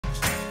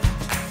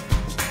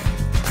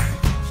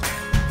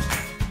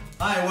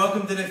Hi,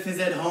 welcome to the Phys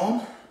Ed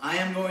Home. I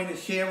am going to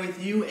share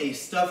with you a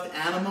stuffed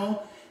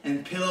animal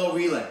and pillow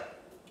relay.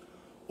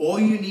 All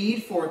you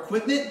need for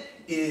equipment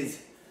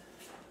is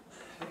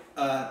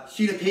a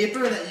sheet of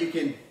paper that you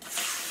can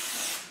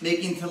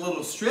make into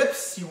little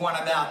strips. You want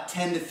about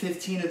 10 to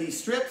 15 of these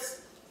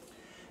strips.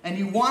 And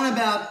you want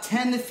about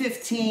 10 to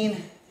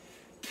 15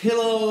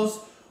 pillows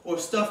or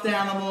stuffed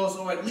animals,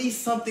 or at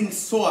least something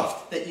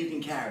soft that you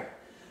can carry.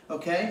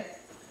 Okay?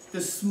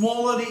 The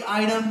smaller the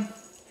item,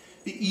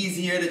 the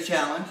easier the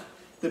challenge.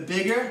 The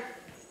bigger,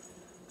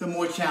 the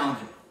more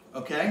challenging.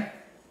 Okay?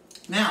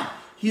 Now,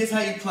 here's how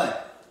you play.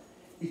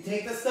 You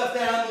take the stuffed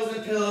animals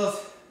and pillows,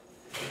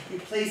 you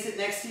place it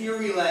next to your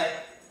relay.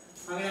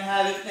 I'm going to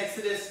have it next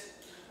to this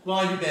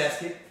laundry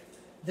basket.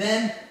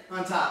 Then,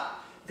 on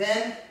top.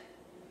 Then,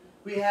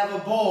 we have a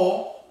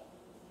bowl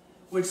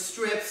with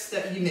strips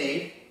that you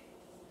made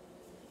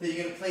that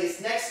you're going to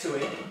place next to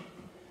it.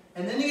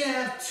 And then you're going to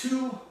have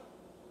two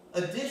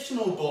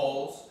additional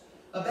bowls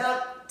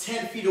about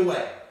 10 feet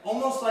away,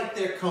 almost like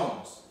they're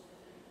cones.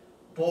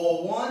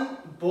 Bowl one,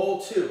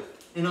 bowl two.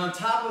 And on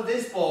top of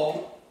this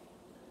bowl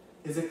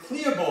is a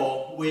clear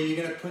bowl where you're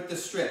going to put the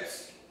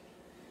strips.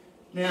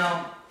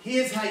 Now,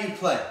 here's how you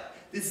play.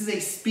 This is a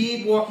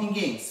speed walking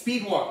game,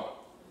 speed walking.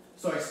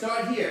 So I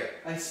start here,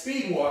 I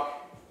speed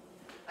walk,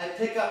 I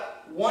pick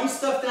up one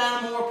stuffed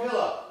animal or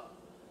pillow,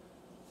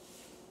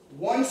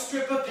 one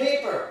strip of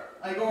paper,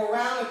 I go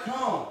around the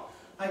cone,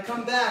 I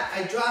come back,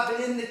 I drop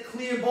it in the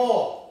clear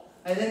bowl.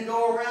 I then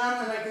go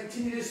around and I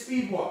continue to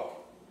speed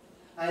walk.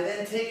 I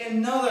then take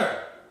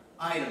another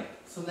item.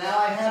 So now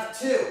I have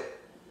two.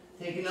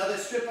 Take another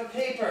strip of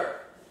paper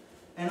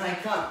and I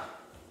come.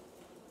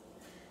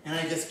 And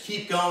I just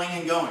keep going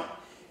and going.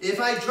 If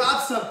I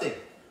drop something,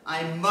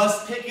 I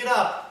must pick it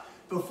up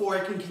before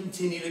I can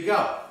continue to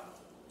go.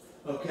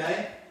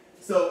 Okay?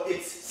 So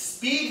it's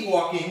speed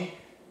walking,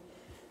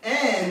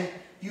 and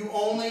you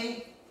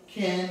only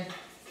can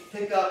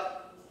pick up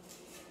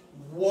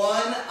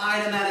one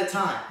item at a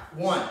time.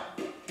 One.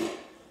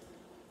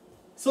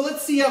 So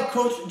let's see how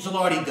Coach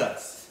Gelardi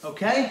does.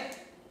 Okay?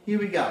 Here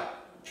we go.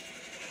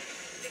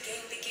 The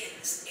game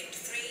begins in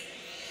 3,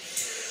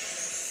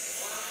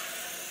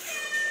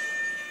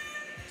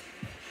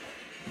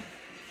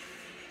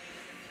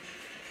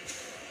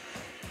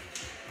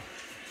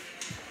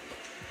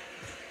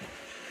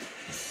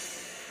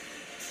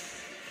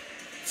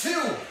 2,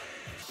 1. 2.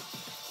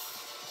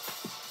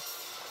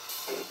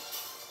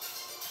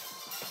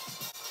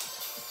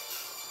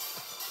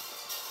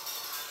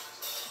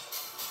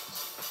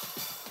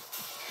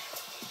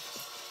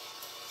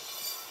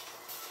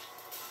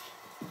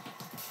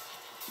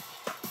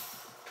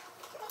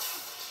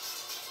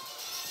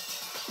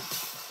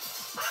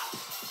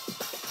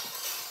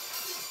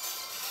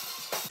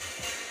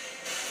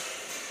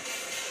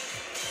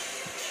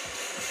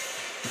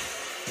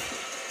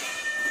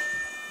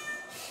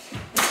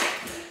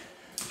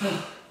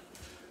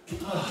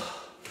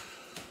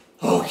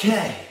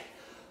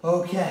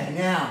 Okay,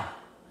 now,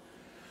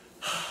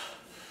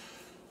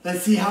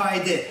 let's see how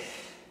I did.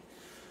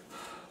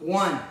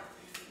 1,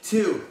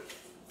 2,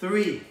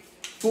 3,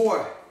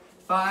 4,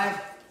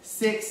 5,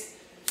 6,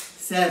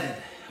 7.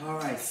 All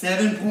right,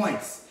 7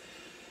 points.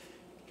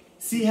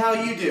 See how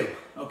you do,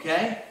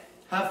 okay?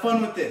 Have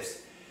fun with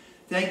this.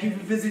 Thank you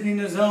for visiting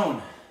the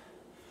zone,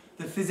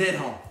 the Phys Ed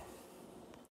Home.